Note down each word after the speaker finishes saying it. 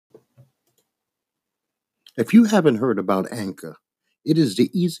If you haven't heard about Anchor, it is the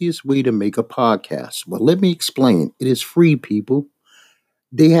easiest way to make a podcast. Well, let me explain. It is free, people.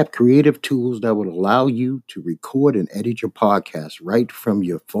 They have creative tools that will allow you to record and edit your podcast right from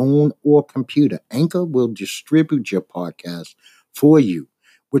your phone or computer. Anchor will distribute your podcast for you,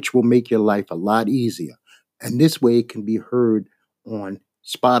 which will make your life a lot easier. And this way, it can be heard on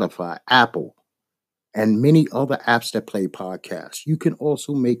Spotify, Apple, and many other apps that play podcasts. You can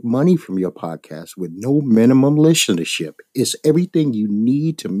also make money from your podcast with no minimum listenership. It's everything you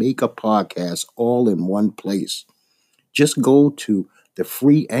need to make a podcast all in one place. Just go to the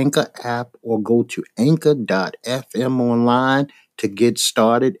free Anchor app or go to anchor.fm online to get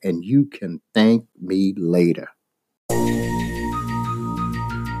started, and you can thank me later.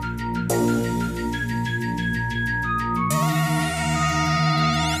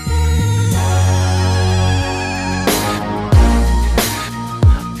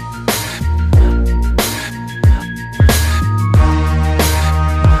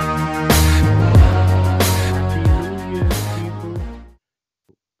 Happy New Year, people.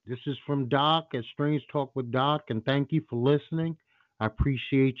 This is from Doc at Strange Talk with Doc, and thank you for listening. I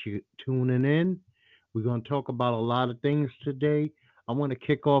appreciate you tuning in. We're going to talk about a lot of things today. I want to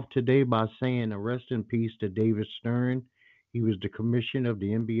kick off today by saying a rest in peace to David Stern. He was the commissioner of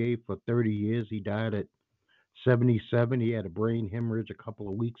the NBA for 30 years. He died at 77. He had a brain hemorrhage a couple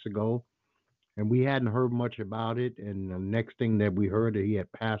of weeks ago, and we hadn't heard much about it. And the next thing that we heard, that he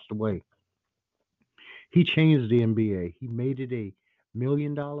had passed away. He changed the NBA. He made it a $1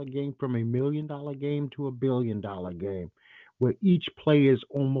 million game, from $1 million game to $1 billion game, where each play is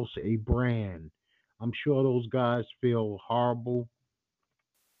almost a brand. I'm sure those guys feel horrible.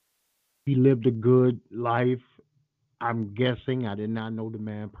 He lived a good life. I'm guessing. I did not know the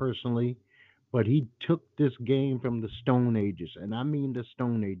man personally, but he took this game from the Stone Ages, and I mean the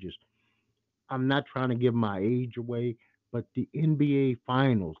Stone Ages. I'm not trying to give my age away, but the NBA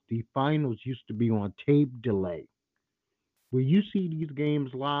Finals, the finals used to be on tape delay. When you see these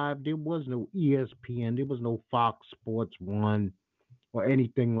games live, there was no ESPN, there was no Fox Sports 1 or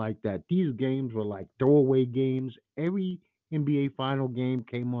anything like that. These games were like throwaway games. Every NBA final game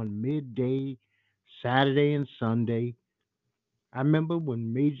came on midday, Saturday and Sunday. I remember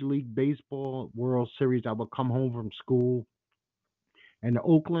when Major League Baseball World Series, I would come home from school and the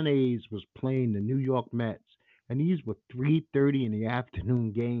Oakland A's was playing the New York Mets, and these were 3:30 in the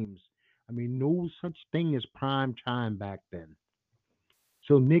afternoon games. I mean, no such thing as prime time back then.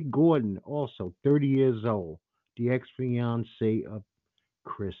 So Nick Gordon, also 30 years old, the ex-fiance of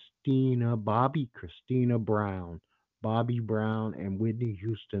Christina Brown, Bobby Brown, and Whitney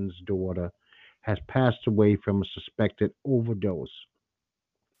Houston's daughter, has passed away from a suspected overdose.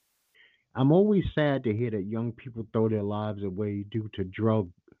 I'm always sad to hear that young people throw their lives away due to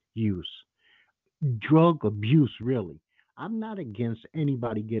drug use. Drug abuse, really. I'm not against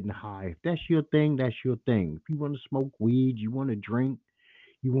anybody getting high. If that's your thing, that's your thing. If you want to smoke weed, you want to drink,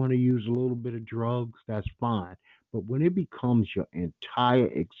 you want to use a little bit of drugs, that's fine. But when it becomes your entire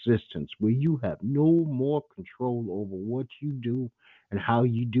existence, where you have no more control over what you do and how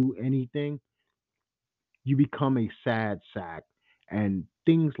you do anything, you become a sad sack. And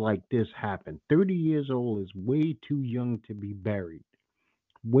things like this happen. 30 years old is way too young to be buried.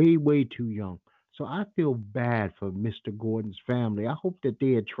 Way, way too young. So I feel bad for Mr. Gordon's family. I hope that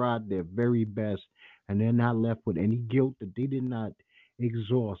they had tried their very best and they're not left with any guilt, that they did not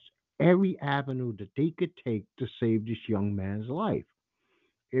exhaust every avenue that they could take to save this young man's life.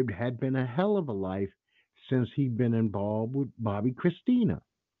 It had been a hell of a life since he'd been involved with Bobby Christina.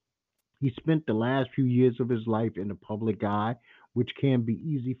 He spent the last few years of his life in the public eye, which can be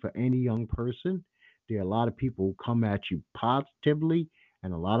easy for any young person. There are a lot of people who come at you positively,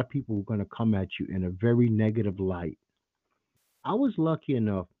 and a lot of people who are going to come at you in a very negative light. I was lucky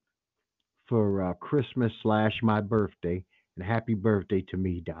enough for Christmas slash my birthday, and happy birthday to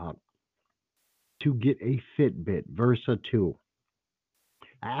me, Doc, to get a Fitbit Versa 2.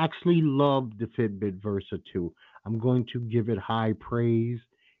 I actually love the Fitbit Versa 2. I'm going to give it high praise.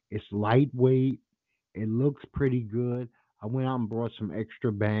 It's lightweight. It looks pretty good. I went out and brought some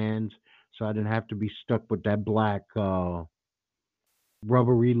extra bands so I didn't have to be stuck with that black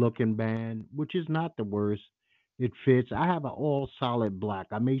rubbery looking band, which is not the worst. It fits. I have an all solid black.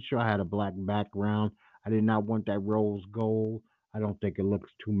 I made sure I had a black background. I did not want that rose gold. I don't think it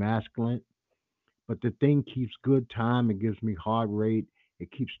looks too masculine. But the thing keeps good time. It gives me heart rate.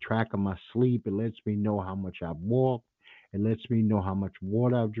 It keeps track of my sleep. It lets me know how much I've walked. It lets me know how much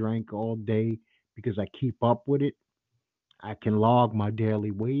water I've drank all day because I keep up with it. I can log my daily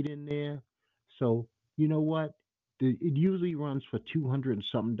weight in there. So, you know what? It usually runs for 200 and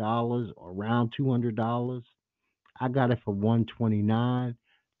something dollars, or around $200. I got it for 129.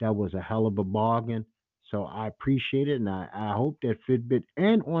 That was a hell of a bargain. So I appreciate it, and I hope that Fitbit.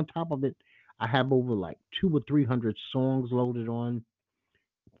 And on top of it, I have over like 200 or 300 songs loaded on.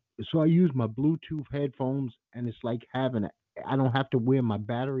 So I use my Bluetooth headphones, and it's like having a. I don't have to wear my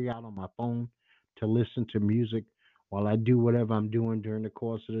battery out on my phone to listen to music while I do whatever I'm doing during the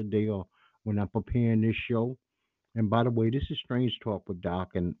course of the day or when I'm preparing this show. And by the way, this is Strange Talk with Doc.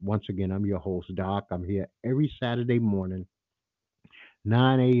 And once again, I'm your host, Doc. I'm here every Saturday morning,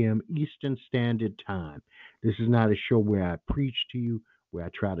 9 a.m. Eastern Standard Time. This is not a show where I preach to you, where I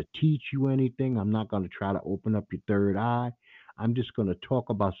try to teach you anything. I'm not going to try to open up your third eye. I'm just going to talk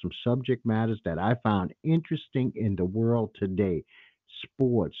about some subject matters that I found interesting in the world today: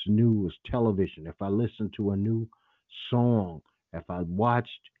 sports, news, television. If I listen to a new song, if I watched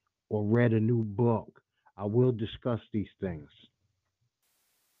or read a new book, I will discuss these things.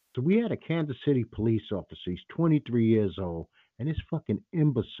 So we had a Kansas City police officer. He's 23 years old, and this fucking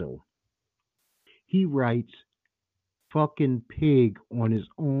imbecile. He writes fucking pig on his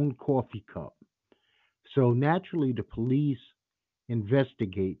own coffee cup. So naturally, the police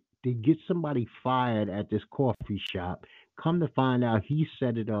investigate. They get somebody fired at this coffee shop. Come to find out, he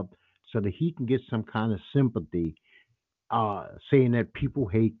set it up so that he can get some kind of sympathy, saying that people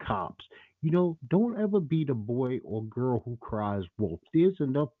hate cops. Don't ever be the boy or girl who cries wolf. There's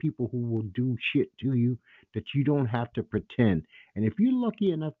enough people who will do shit to you that you don't have to pretend. And if you're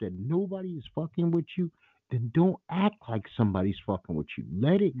lucky enough that nobody is fucking with you, then don't act like somebody's fucking with you.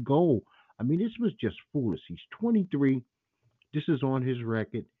 Let it go. I mean, this was just foolish. He's 23. This is on his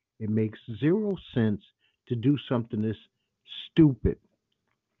record. It makes zero sense to do something this stupid.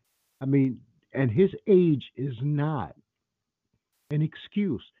 I mean, and his age is not an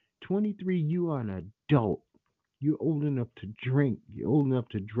excuse. 23, you are an adult. You're old enough to drink. You're old enough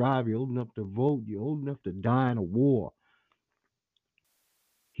to drive. You're old enough to vote. You're old enough to die in a war.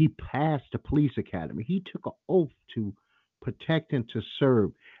 He passed the police academy. He took an oath to protect and to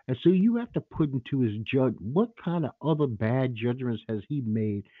serve. And so you have to put into his judge what kind of other bad judgments has he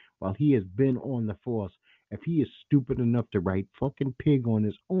made while he has been on the force. If he is stupid enough to write fucking pig on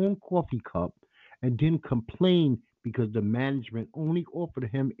his own coffee cup and then complain because the management only offered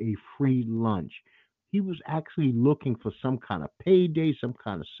him a free lunch. He was actually looking for some kind of payday, some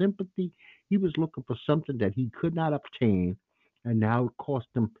kind of sympathy. He was looking for something that he could not obtain, and now it cost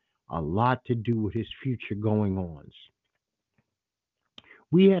him a lot to do with his future going ons.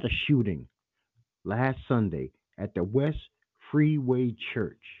 We had a shooting last Sunday at the West Freeway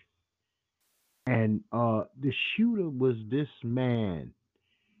Church, and the shooter was this man,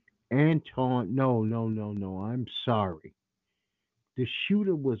 Anton. No, no, no, no. I'm sorry. The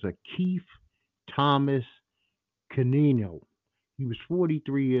shooter was a Keith Thomas Canino. He was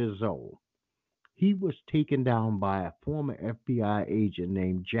 43 years old. He was taken down by a former FBI agent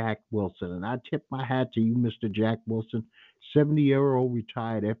named Jack Wilson. And I tip my hat to you, Mr. Jack Wilson, 70-year-old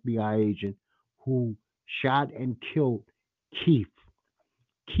retired FBI agent who shot and killed Keith.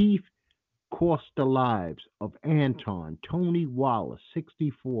 Keith cost the lives of Anton, Tony Wallace,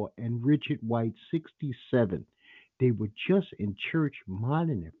 64, and Richard White, 67. They were just in church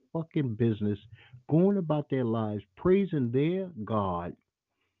minding their fucking business, going about their lives, praising their God,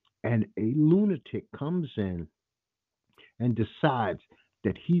 and a lunatic comes in and decides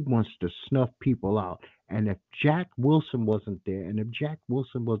that he wants to snuff people out. And if Jack Wilson wasn't there, and if Jack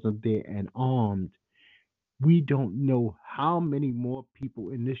Wilson wasn't there and armed, we don't know how many more people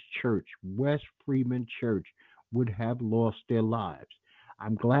in this church, West Freeman Church, would have lost their lives.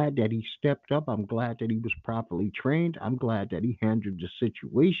 I'm glad that he stepped up. I'm glad that he was properly trained. I'm glad that he handled the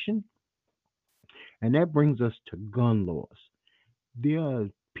situation. And that brings us to gun laws. There are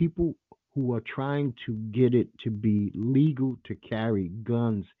people who are trying to get it to be legal to carry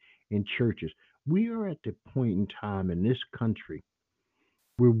guns in churches. We are at the point in time in this country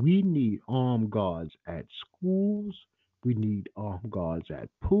where we need armed guards at schools, we need armed guards at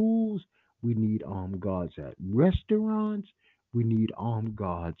pools, we need armed guards at restaurants, we need armed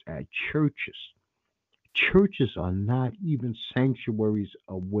guards at churches. Churches are not even sanctuaries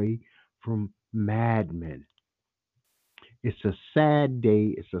away from madmen. It's a sad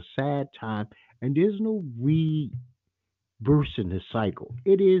day, it's a sad time, and there's no reversing the cycle.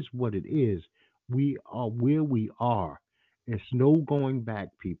 It is what it is. We are where we are. It's no going back,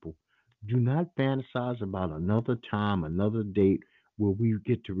 people. Do not fantasize about another time, another date where we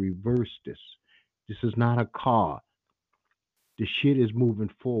get to reverse this. This is not a car. The shit is moving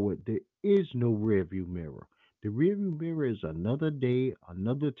forward. There is no rearview mirror. The rearview mirror is another day,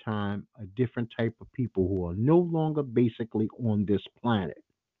 another time, a different type of people who are no longer basically on this planet.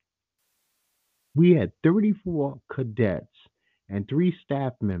 We had 34 cadets and three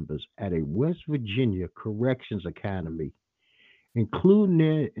staff members at a West Virginia Corrections Academy, including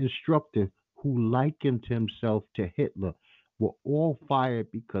their instructor who likened himself to Hitler, were all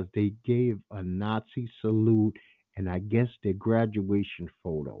fired because they gave a Nazi salute and I guess their graduation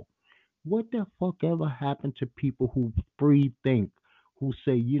photo. What the fuck ever happened to people who free think, who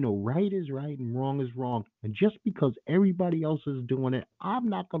say, right is right and wrong is wrong, and just because everybody else is doing it, I'm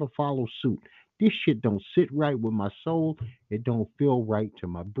not gonna follow suit. This shit don't sit right with my soul. It don't feel right to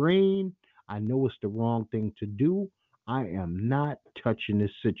my brain. I know it's the wrong thing to do. I am not touching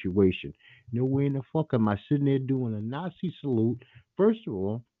this situation. No way in the fuck am I sitting there doing a Nazi salute. First of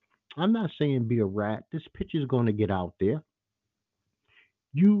all, I'm not saying be a rat. This picture's gonna get out there.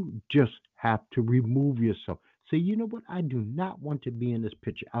 You just have to remove yourself. Say, you know what? I do not want to be in this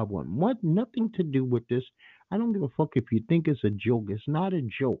picture. I want nothing to do with this. I don't give a fuck if you think it's a joke. It's not a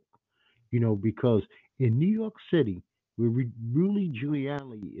joke, because in New York City, where Rudy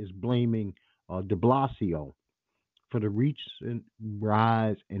Giuliani is blaming de Blasio for the recent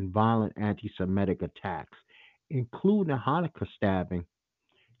rise in violent anti Semitic attacks, including a Hanukkah stabbing,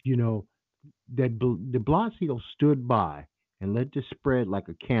 you know, that de Blasio stood by and let this spread like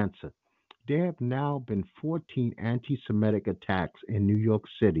a cancer. There have now been 14 anti Semitic attacks in New York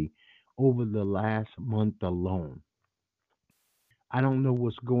City over the last month alone. I don't know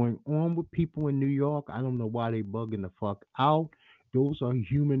what's going on with people in New York. I don't know why they bugging the fuck out. Those are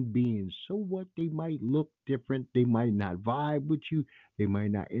human beings. So what? They might look different. They might not vibe with you. They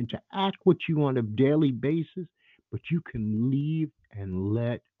might not interact with you on a daily basis. But you can leave and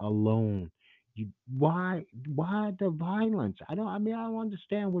let alone. Why the violence? I don't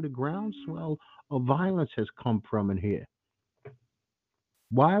understand where the groundswell of violence has come from in here.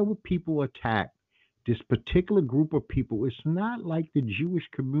 Why would people attack this particular group of people? It's not like the Jewish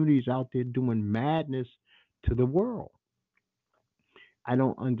communities out there doing madness to the world. I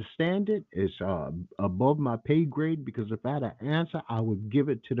don't understand it. It's above my pay grade because if I had an answer, I would give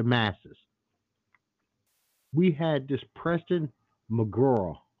it to the masses. We had this Preston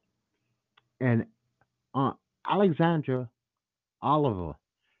McGraw and uh, Alexandra Oliver.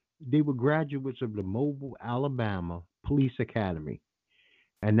 They were graduates of the Mobile, Alabama Police Academy.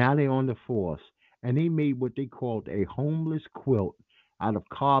 And now they're on the force. And they made what they called a homeless quilt out of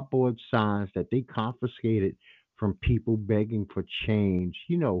cardboard signs that they confiscated from people begging for change.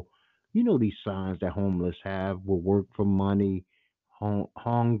 These signs that homeless have will work for money,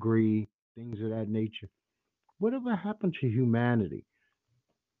 hungry, things of that nature. Whatever happened to humanity?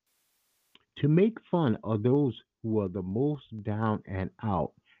 To make fun of those who are the most down and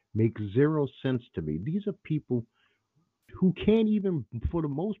out makes zero sense to me. These are people who can't even, for the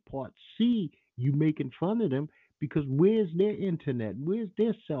most part, see you making fun of them because where's their internet? Where's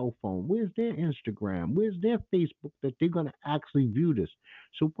their cell phone? Where's their Instagram? Where's their Facebook that they're going to actually view this?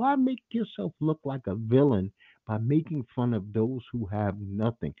 So why make yourself look like a villain by making fun of those who have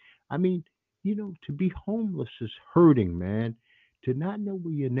nothing? I mean, to be homeless is hurting, man. To not know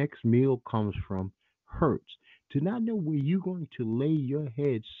where your next meal comes from hurts. To not know where you're going to lay your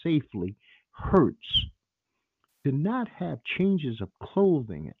head safely hurts. To not have changes of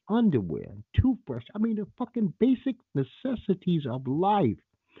clothing and underwear and toothbrush. I mean, the fucking basic necessities of life.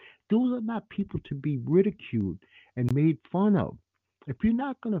 Those are not people to be ridiculed and made fun of. If you're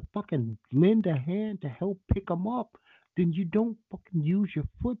not going to fucking lend a hand to help pick them up, then you don't fucking use your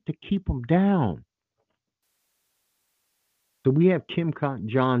foot to keep them down. So we have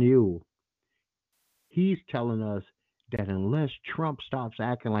John Yu. He's telling us that unless Trump stops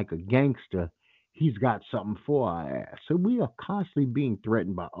acting like a gangster, he's got something for our ass. So we are constantly being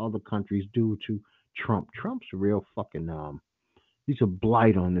threatened by other countries due to Trump. Trump's a real fucking he's a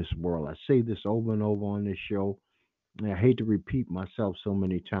blight on this world. I say this over and over on this show, and I hate to repeat myself so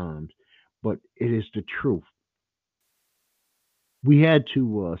many times, but it is the truth. We had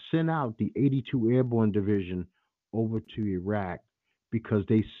to send out the 82 Airborne Division over to Iraq because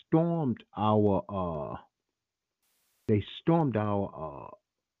they stormed our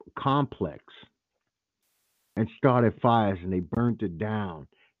complex and started fires and they burnt it down.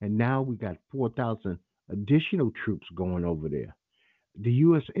 And now we got 4,000 additional troops going over there. The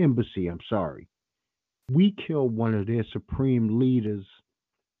U.S. Embassy, I'm sorry. We killed one of their supreme leaders,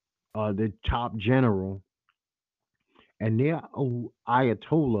 the top general, and their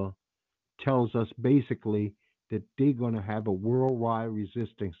Ayatollah tells us basically that they're going to have a worldwide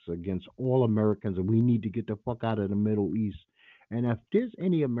resistance against all Americans and we need to get the fuck out of the Middle East. And if there's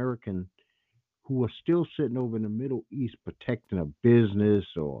any American who are still sitting over in the Middle East protecting a business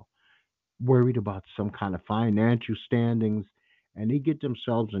or worried about some kind of financial standings, and they get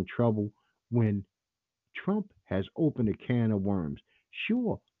themselves in trouble when Trump has opened a can of worms.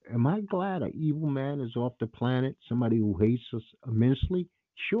 Sure, am I glad an evil man is off the planet, somebody who hates us immensely?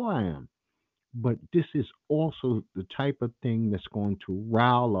 Sure, I am. But this is also the type of thing that's going to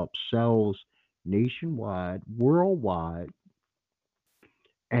rile up cells nationwide, worldwide,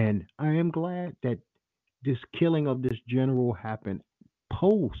 and I am glad that this killing of this general happened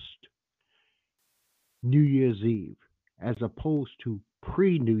post New Year's Eve, as opposed to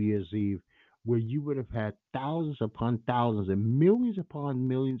pre New Year's Eve, where you would have had thousands upon thousands and millions upon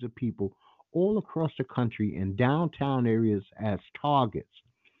millions of people all across the country in downtown areas as targets.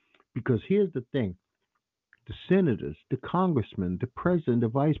 Because here's the thing, the senators, the congressmen, the president, the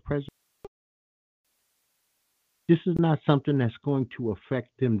vice president, this is not something that's going to affect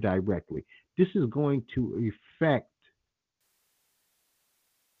them directly. This is going to affect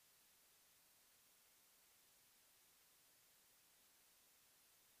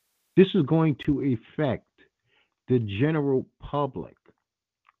this is going to affect the general public.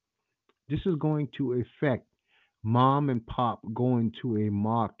 This is going to affect mom and pop going to a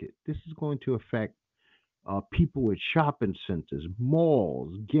market. This is going to affect people at shopping centers,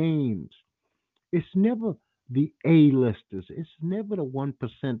 malls, games. It's never the A-listers. It's never the 1%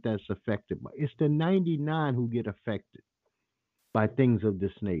 that's affected by. It's the 99 who get affected by things of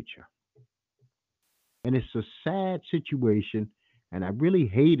this nature. And it's a sad situation, and I really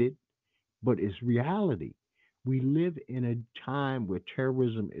hate it, but it's reality. We live in a time where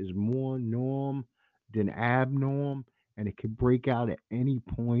terrorism is more norm than abnorm, and it can break out at any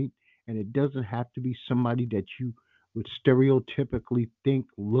point, and it doesn't have to be somebody that you would stereotypically think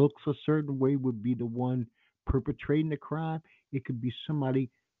looks a certain way would be the one perpetrating the crime. It could be somebody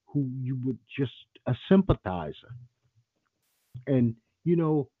who you would just a sympathizer. And you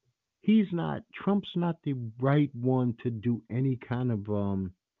know, Trump's not the right one to do any kind of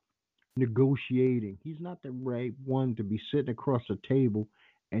negotiating. He's not the right one to be sitting across a table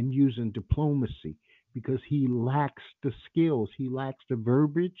and using diplomacy because he lacks the skills. He lacks the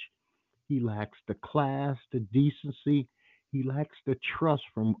verbiage. He lacks the class, the decency. He lacks the trust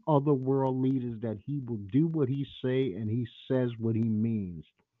from other world leaders that he will do what he say and he says what he means.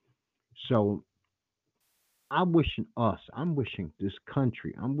 So I'm wishing this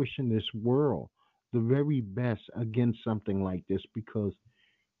country, I'm wishing this world the very best against something like this because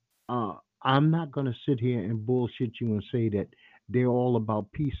I'm not going to sit here and bullshit you and say that they're all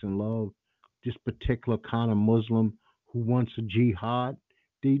about peace and love. This particular kind of Muslim who wants a jihad,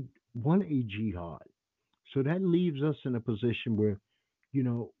 they want a jihad. So that leaves us in a position where,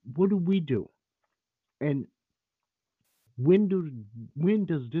 what do we do? And when do when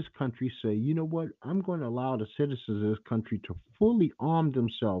does this country say, you know what, I'm going to allow the citizens of this country to fully arm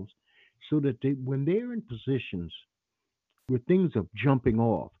themselves so that when they're in positions where things are jumping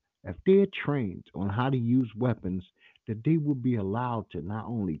off, if they're trained on how to use weapons, that they will be allowed to not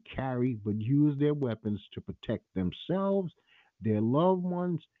only carry but use their weapons to protect themselves, their loved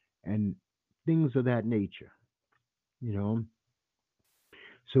ones, and things of that nature. You know,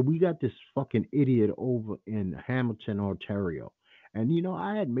 so we got this fucking idiot over in Hamilton, Ontario, and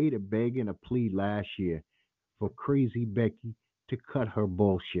I had made a beg and a plea last year for Crazy Becky to cut her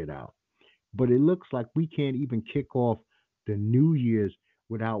bullshit out. But it looks like we can't even kick off the New Year's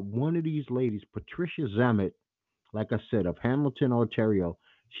without one of these ladies, Patricia Zammit, like I said, of Hamilton, Ontario.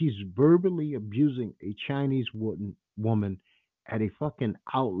 She's verbally abusing a Chinese woman at a fucking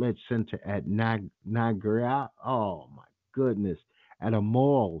outlet center at Niagara. Oh my goodness, at a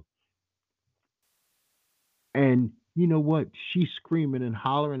mall. And you know what? She's screaming and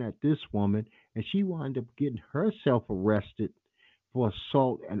hollering at this woman, and she wound up getting herself arrested for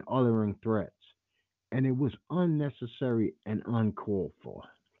assault and uttering threats. And it was unnecessary and uncalled for.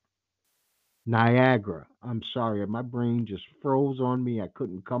 Niagara. I'm sorry, my brain just froze on me. I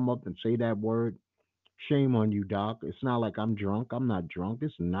couldn't come up and say that word. Shame on you, Doc. It's not like I'm drunk. I'm not drunk.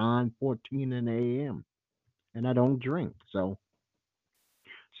 It's 9:14 in the a.m. and I don't drink. So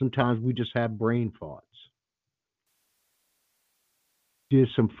sometimes we just have brain farts. There's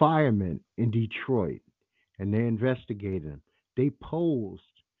some firemen in Detroit and they're investigating them. They posed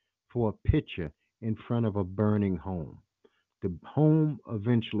for a picture in front of a burning home. The home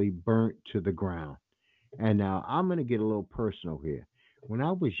eventually burnt to the ground. And now I'm going to get a little personal here. When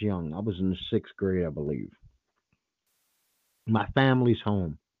I was young, I was in the sixth grade, I believe. My family's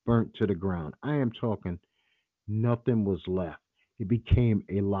home burnt to the ground. I am talking nothing was left. It became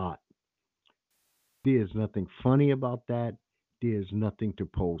a lot. There's nothing funny about that. there's nothing to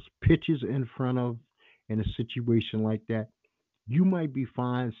post. Pictures in front of in a situation like that, you might be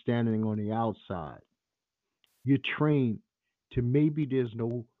fine standing on the outside. You're trained to maybe there's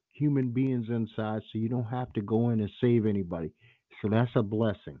no human beings inside, so you don't have to go in and save anybody. So that's a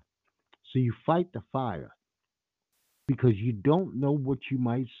blessing. So you fight the fire because you don't know what you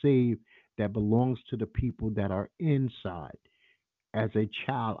might save that belongs to the people that are inside. As a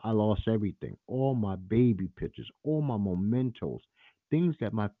child, I lost everything, all my baby pictures, all my mementos, things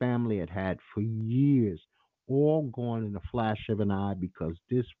that my family had had for years, all gone in a flash of an eye because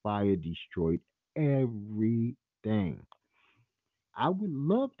this fire destroyed everything. I would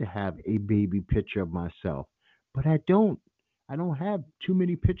love to have a baby picture of myself, but I don't. I don't have too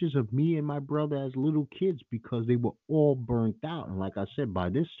many pictures of me and my brother as little kids because they were all burnt out. And like I said, by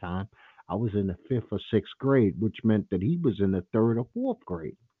this time, I was in the fifth or sixth grade, which meant that he was in the third or fourth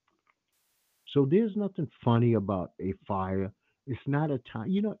grade. So there's nothing funny about a fire. It's not a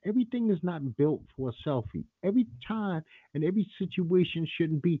time. Everything is not built for a selfie. Every time and every situation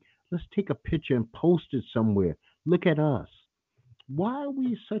shouldn't be, let's take a picture and post it somewhere. Look at us. Why are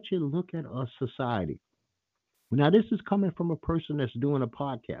we such a look at us society? Now, this is coming from a person that's doing a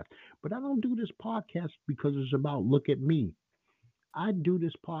podcast, but I don't do this podcast because it's about look at me. I do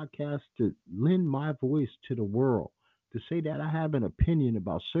this podcast to lend my voice to the world, to say that I have an opinion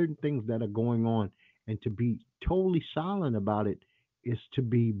about certain things that are going on, and to be totally silent about it is to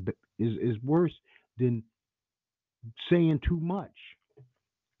be is worse than saying too much.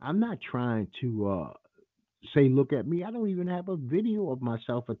 I'm not trying to say look at me. I don't even have a video of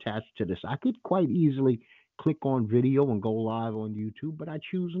myself attached to this. I could quite easily click on video and go live on YouTube, but I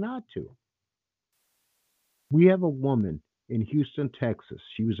choose not to. We have a woman in Houston, Texas.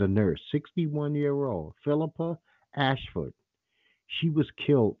 She was a nurse, 61-year-old, Philippa Ashford. She was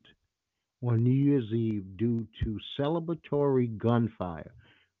killed on New Year's Eve due to celebratory gunfire.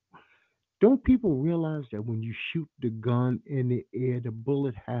 Don't people realize that when you shoot the gun in the air, the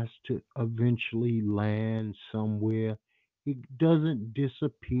bullet has to eventually land somewhere? It doesn't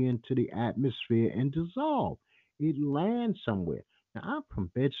disappear into the atmosphere and dissolve. It lands somewhere. Now, I'm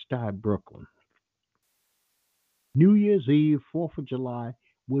from Bed-Stuy, Brooklyn. New Year's Eve, 4th of July,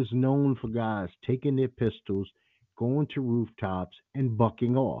 was known for guys taking their pistols, going to rooftops, and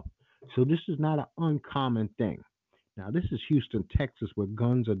bucking off. So this is not an uncommon thing. Now, this is Houston, Texas, where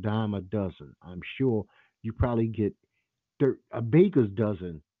guns are dime a dozen. I'm sure you probably get a baker's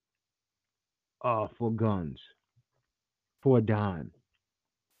dozen for guns for a dime.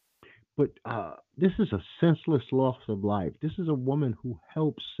 But this is a senseless loss of life. This is a woman who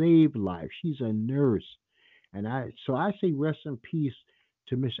helped save life. She's a nurse. And I say rest in peace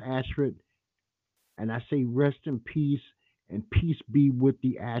to Miss Ashford, and I say rest in peace and peace be with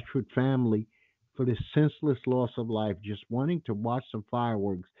the Ashford family for this senseless loss of life, just wanting to watch some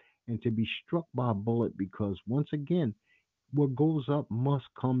fireworks and to be struck by a bullet because once again, what goes up must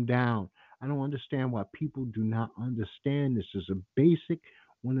come down. I don't understand why people do not understand this is a basic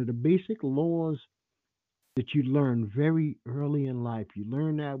one of the basic laws that you learn very early in life. You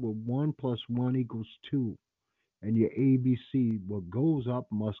learn that with one plus one equals two and your ABC, what goes up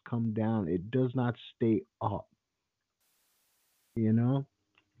must come down. It does not stay up, you know?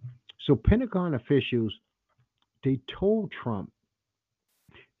 So Pentagon officials, they told Trump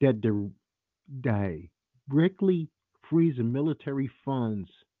that the directly freezing military funds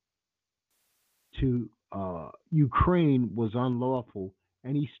to Ukraine was unlawful,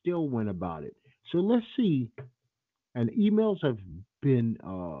 and he still went about it. So let's see. And been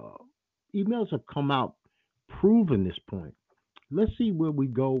emails have come out proving this point. Let's see where we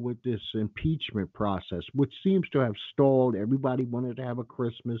go with this impeachment process, which seems to have stalled. Everybody wanted to have a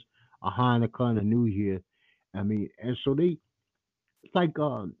Christmas, a Hanukkah, and a New Year. I mean, and so it's like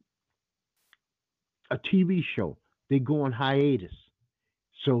a TV show. They go on hiatus.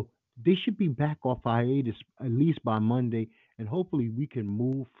 So they should be back off hiatus at least by Monday, and hopefully we can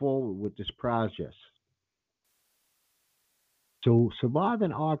move forward with this process. So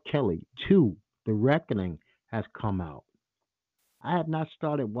Surviving R. Kelly 2, The Reckoning, has come out. I have not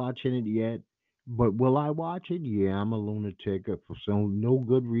started watching it yet, but will I watch it? Yeah, I'm a lunatic. For so no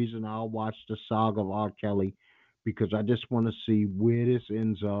good reason, I'll watch the saga of R. Kelly because I just want to see where this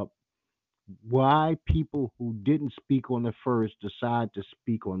ends up. Why people who didn't speak on the first decide to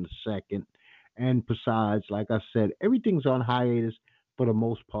speak on the second. And besides, like I said, everything's on hiatus for the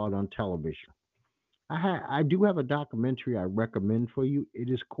most part on television. I do have a documentary I recommend for you. It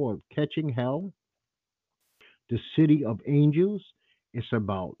is called Catching Hell, the City of Angels. It's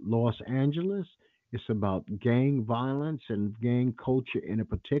about Los Angeles. It's about gang violence and gang culture in a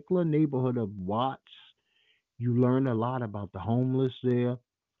particular neighborhood of Watts, You learn a lot about the homeless there.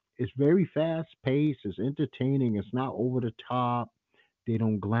 It's very fast paced. It's entertaining. It's not over the top. They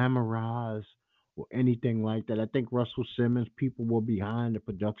don't glamorize or anything like that. I think Russell Simmons, people were behind the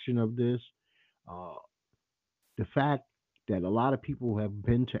production of this. Uh, the fact that a lot of people have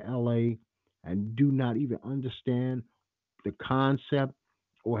been to LA and do not even understand the concept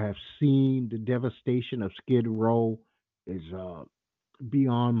or have seen the devastation of Skid Row is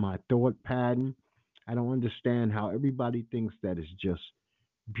beyond my thought pattern. I don't understand how everybody thinks that it's just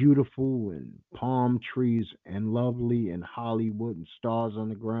beautiful and palm trees and lovely and Hollywood and stars on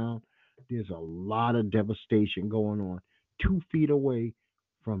the ground. There's a lot of devastation going on 2 feet away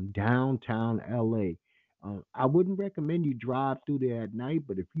from downtown LA. I wouldn't recommend you drive through there at night,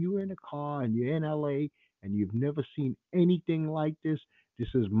 but if you're in a car and you're in LA and you've never seen anything like this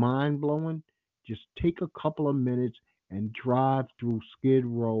is mind blowing. Just take a couple of minutes and drive through Skid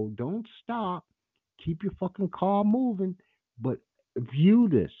Row. Don't stop. Keep your fucking car moving, but view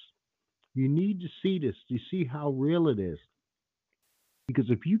this. You need to see this to see how real it is. Because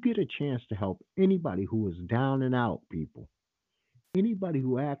if you get a chance to help anybody who is down and out, people, anybody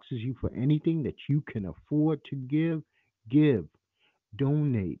who asks you for anything that you can afford to give,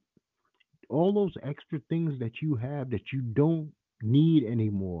 donate. All those extra things that you have that you don't need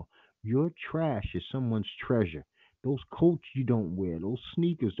anymore. Your trash is someone's treasure. Those coats you don't wear, those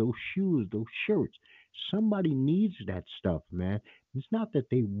sneakers, those shoes, those shirts. Somebody needs that stuff, man. It's not that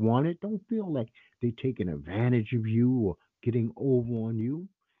they want it. Don't feel like they're taking advantage of you or getting over on you.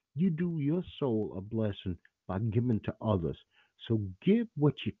 You do your soul a blessing by giving to others. So give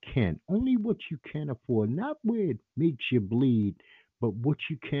what you can, only what you can afford, not where it makes you bleed, but what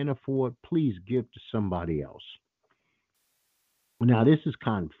you can afford, please give to somebody else. Now, this is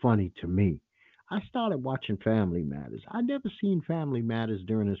kind of funny to me. I started watching Family Matters. I never seen Family Matters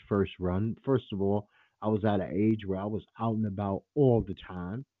during its first run. First of all, I was at an age where I was out and about all the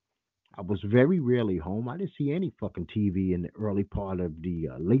time. I was very rarely home. I didn't see any fucking TV in the early part of the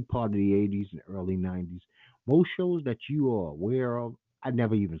late part of the 80s and early 90s. Most shows that you are aware of, I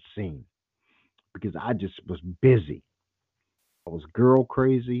never even seen because I just was busy. I was girl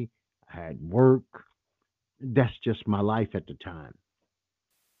crazy. I had work. That's just my life at the time.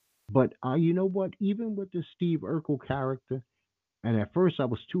 But you know what? Even with the Steve Urkel character, and at first I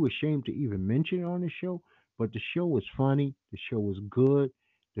was too ashamed to even mention it on the show, but the show was funny. The show was good.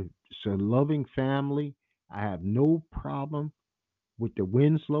 It's a loving family. I have no problem with the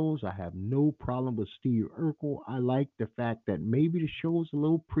Winslows. I have no problem with Steve Urkel. I like the fact that maybe the show is a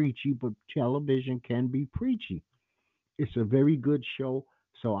little preachy, but television can be preachy. It's a very good show,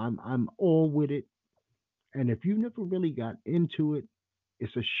 so I'm all with it. And if you never really got into it,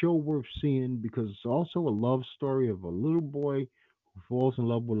 it's a show worth seeing because it's also a love story of a little boy who falls in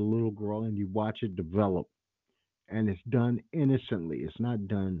love with a little girl, and you watch it develop. And it's done innocently. It's not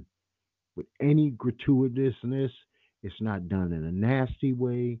done with any gratuitousness. It's not done in a nasty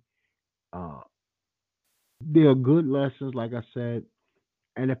way. Uh, there are good lessons, like I said.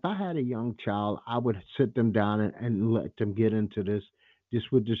 And if I had a young child, I would sit them down and let them get into this. This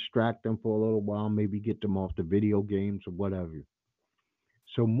would distract them for a little while, maybe get them off the video games or whatever.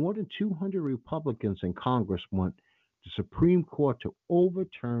 So, more than 200 Republicans in Congress want the Supreme Court to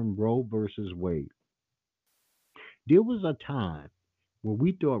overturn Roe versus Wade. There was a time when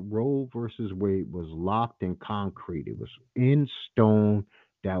we thought Roe versus Wade was locked in concrete, it was in stone,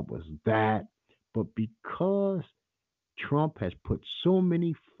 that was that. But because Trump has put so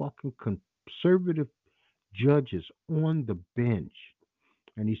many fucking conservative judges on the bench,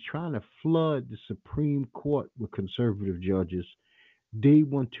 and he's trying to flood the Supreme Court with conservative judges. They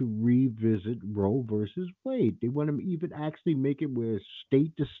want to revisit Roe versus Wade. They want to even actually make it where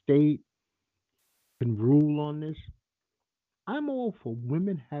state to state can rule on this. I'm all for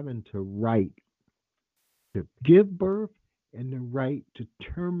women having the right to give birth and the right to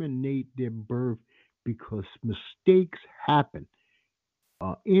terminate their birth because mistakes happen.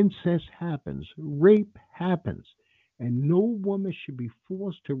 Incest happens, rape happens, and no woman should be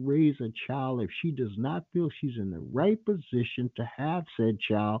forced to raise a child if she does not feel she's in the right position to have said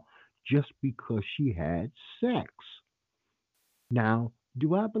child just because she had sex. Now,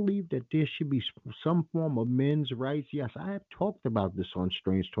 do I believe that there should be some form of men's rights? Yes, I have talked about this on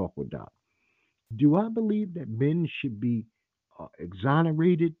Strange Talk with Doc. Do I believe that men should be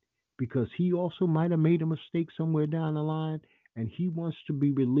exonerated because he also might have made a mistake somewhere down the line and he wants to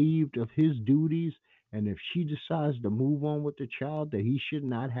be relieved of his duties? And if she decides to move on with the child, that he should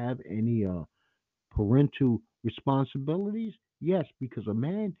not have any parental responsibilities? Yes, because a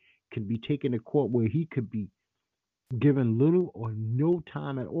man can be taken to court where he could be given little or no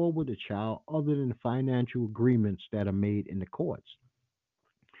time at all with the child other than financial agreements that are made in the courts.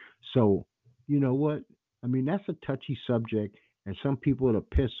 So, you know what? I mean, that's a touchy subject, and some people are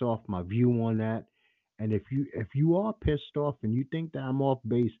pissed off my view on that. And if you are pissed off and you think that I'm off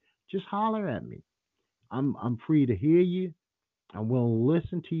base, just holler at me. I'm free to hear you. I'm willing to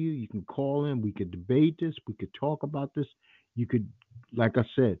listen to you. You can call in. We could debate this. We could talk about this. You could, like I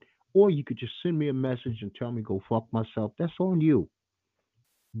said, or you could just send me a message and tell me go fuck myself. That's on you.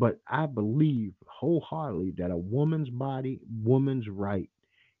 But I believe wholeheartedly that a woman's body, woman's right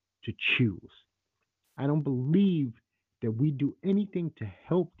to choose. I don't believe that we do anything to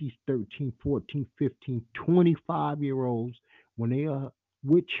help these 13, 14, 15, 25-year olds when they are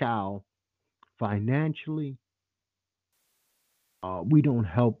with child financially. We don't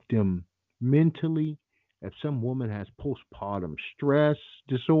help them mentally. If some woman has postpartum stress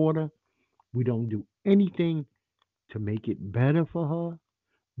disorder, we don't do anything to make it better for her.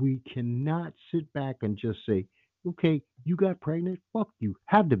 We cannot sit back and just say, okay, you got pregnant, fuck you,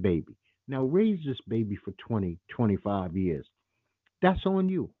 have the baby. Now raise this baby for 20, 25 years. That's on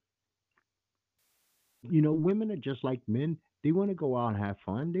you. Women are just like men. They want to go out and have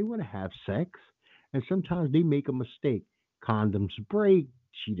fun. They want to have sex. And sometimes they make a mistake. Condoms break.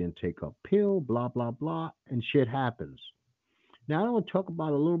 She didn't take a pill, blah, blah, blah. And shit happens. Now, I want to talk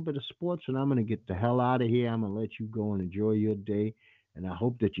about a little bit of sports, and I'm going to get the hell out of here. I'm going to let you go and enjoy your day. And I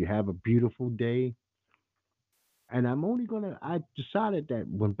hope that you have a beautiful day. And I decided that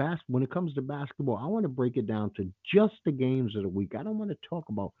when it comes to basketball, I want to break it down to just the games of the week. I don't want to talk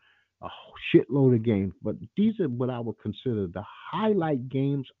about a shitload of games, but these are what I would consider the highlight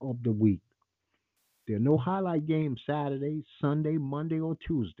games of the week. There are no highlight games Saturday, Sunday, Monday, or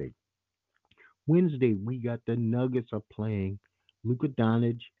Tuesday. Wednesday, we got the Nuggets are playing Luka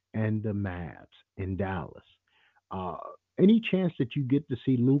Doncic and the Mavs in Dallas. Uh, any chance that you get to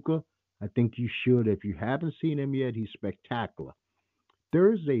see Luka, I think you should. If you haven't seen him yet, he's spectacular.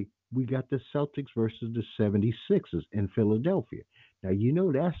 Thursday, we got the Celtics versus the 76ers in Philadelphia. Now,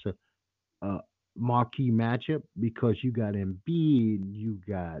 that's a marquee matchup because you got Embiid, you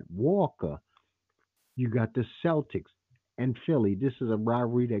got Walker, you got the Celtics and Philly. This is a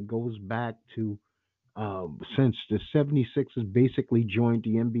rivalry that goes back to since the 76ers basically joined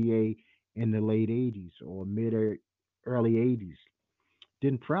the NBA in the late 80s or mid or early 80s.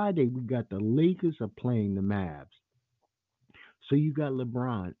 Then Friday, we got the Lakers are playing the Mavs. So you got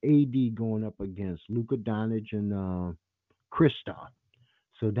LeBron, AD going up against Luka Doncic and Kristoff.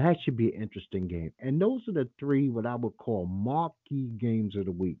 So that should be an interesting game. And those are the three what I would call marquee games of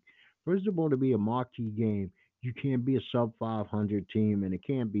the week. First of all, to be a marquee game, you can't be a sub 500 team, and it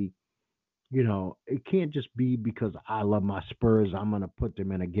can't just be because I love my Spurs. I'm going to put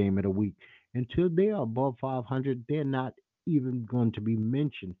them in a game of the week. Until they are above 500, they're not even going to be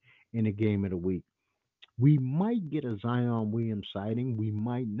mentioned in a game of the week. We might get a Zion Williams sighting. We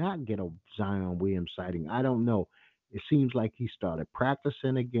might not get a Zion Williams sighting. I don't know. It seems like he started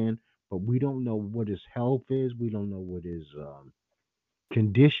practicing again, but we don't know what his health is. We don't know what his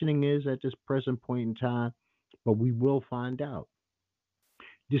conditioning is at this present point in time, but we will find out.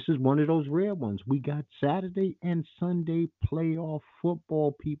 This is one of those rare ones. We got Saturday and Sunday playoff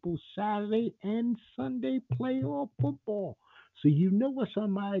football, people. Saturday and Sunday playoff football. So you know what's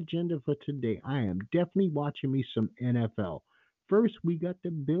on my agenda for today. I am definitely watching me some NFL. First, we got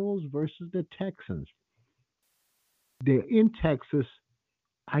the Bills versus the Texans. They're in Texas.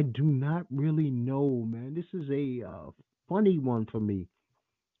 I do not really know, man. This is a funny one for me.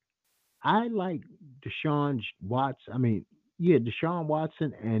 I like Deshaun Watson. Deshaun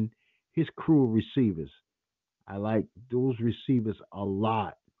Watson and his crew of receivers. I like those receivers a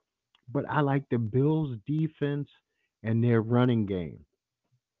lot. But I like the Bills' defense and their running game.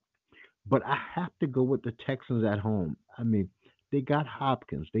 But I have to go with the Texans at home. They got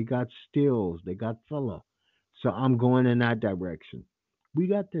Hopkins, they got Stills, they got Fuller. So I'm going in that direction. We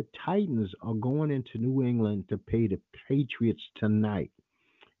got the Titans are going into New England to pay the Patriots tonight.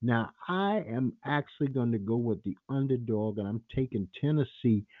 Now, I am actually going to go with the underdog, and I'm taking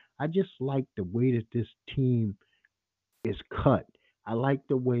Tennessee. I just like the way that this team is cut. I like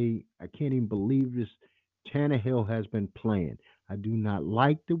the way, I can't even believe this, Tannehill has been playing. I do not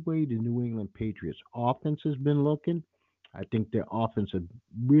like the way the New England Patriots offense has been looking. I think their offense has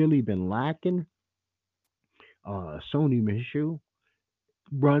really been lacking. Sony Minshew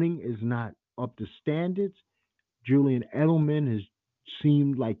running is not up to standards. Julian Edelman has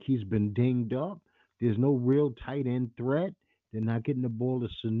seemed like he's been dinged up. There's no real tight end threat. They're not getting the ball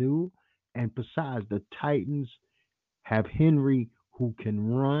to Sanu. And besides, the Titans have Henry who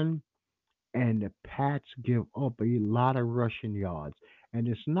can run, and the Pats give up a lot of rushing yards. And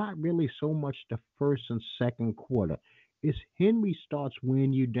it's not really so much the first and second quarter. It's Henry starts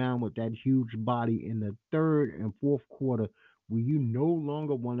weighing you down with that huge body in the third and fourth quarter where you no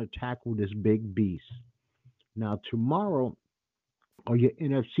longer want to tackle this big beast. Now, tomorrow are your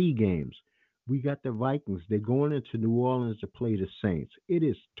NFC games. We got the Vikings. They're going into New Orleans to play the Saints. It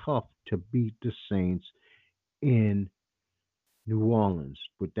is tough to beat the Saints in New Orleans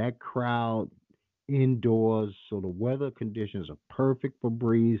with that crowd indoors, so the weather conditions are perfect for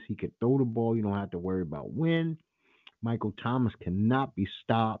Breeze. He can throw the ball. You don't have to worry about wind. Michael Thomas cannot be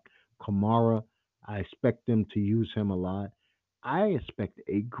stopped. Kamara, I expect them to use him a lot. I expect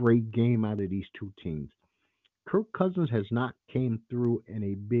a great game out of these two teams. Kirk Cousins has not came through in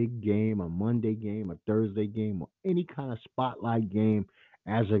a big game, a Monday game, a Thursday game, or any kind of spotlight game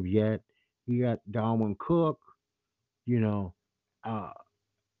as of yet. You got Darwin Cook, you know. Uh,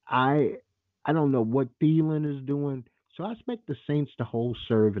 I I don't know what Thielen is doing. So I expect the Saints to hold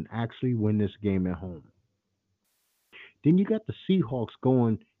serve and actually win this game at home. Then you got the Seahawks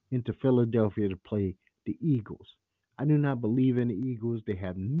going into Philadelphia to play the Eagles. I do not believe in the Eagles. They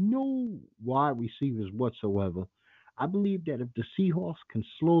have no wide receivers whatsoever. I believe that if the Seahawks can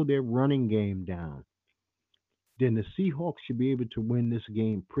slow their running game down, then the Seahawks should be able to win this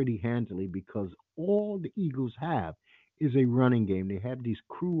game pretty handily because all the Eagles have is a running game. They have these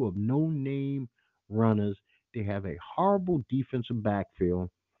crew of no name runners. They have a horrible defensive backfield.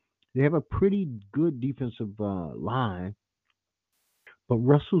 They have a pretty good defensive line. But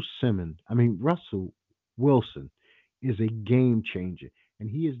Russell Wilson is a game changer, and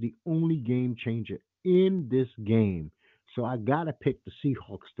he is the only game changer in this game. So I gotta pick the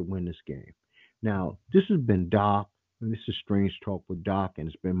Seahawks to win this game. Now, this has been Doc, and this is Strange Talk with Doc, and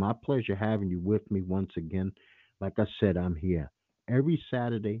it's been my pleasure having you with me once again. Like I said, I'm here every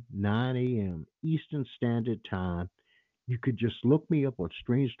Saturday, 9 a.m. Eastern Standard Time. You could just look me up on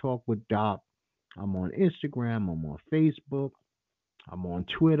Strange Talk with Doc. I'm on Instagram, I'm on Facebook, I'm on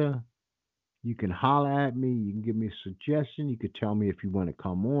Twitter. You can holler at me. You can give me a suggestion. You could tell me if you want to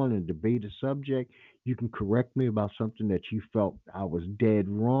come on and debate a subject. You can correct me about something that you felt I was dead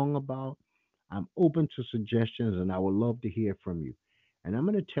wrong about. I'm open to suggestions and I would love to hear from you. And I'm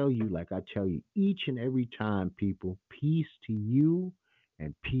going to tell you, like I tell you each and every time, people, peace to you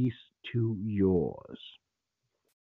and peace to yours.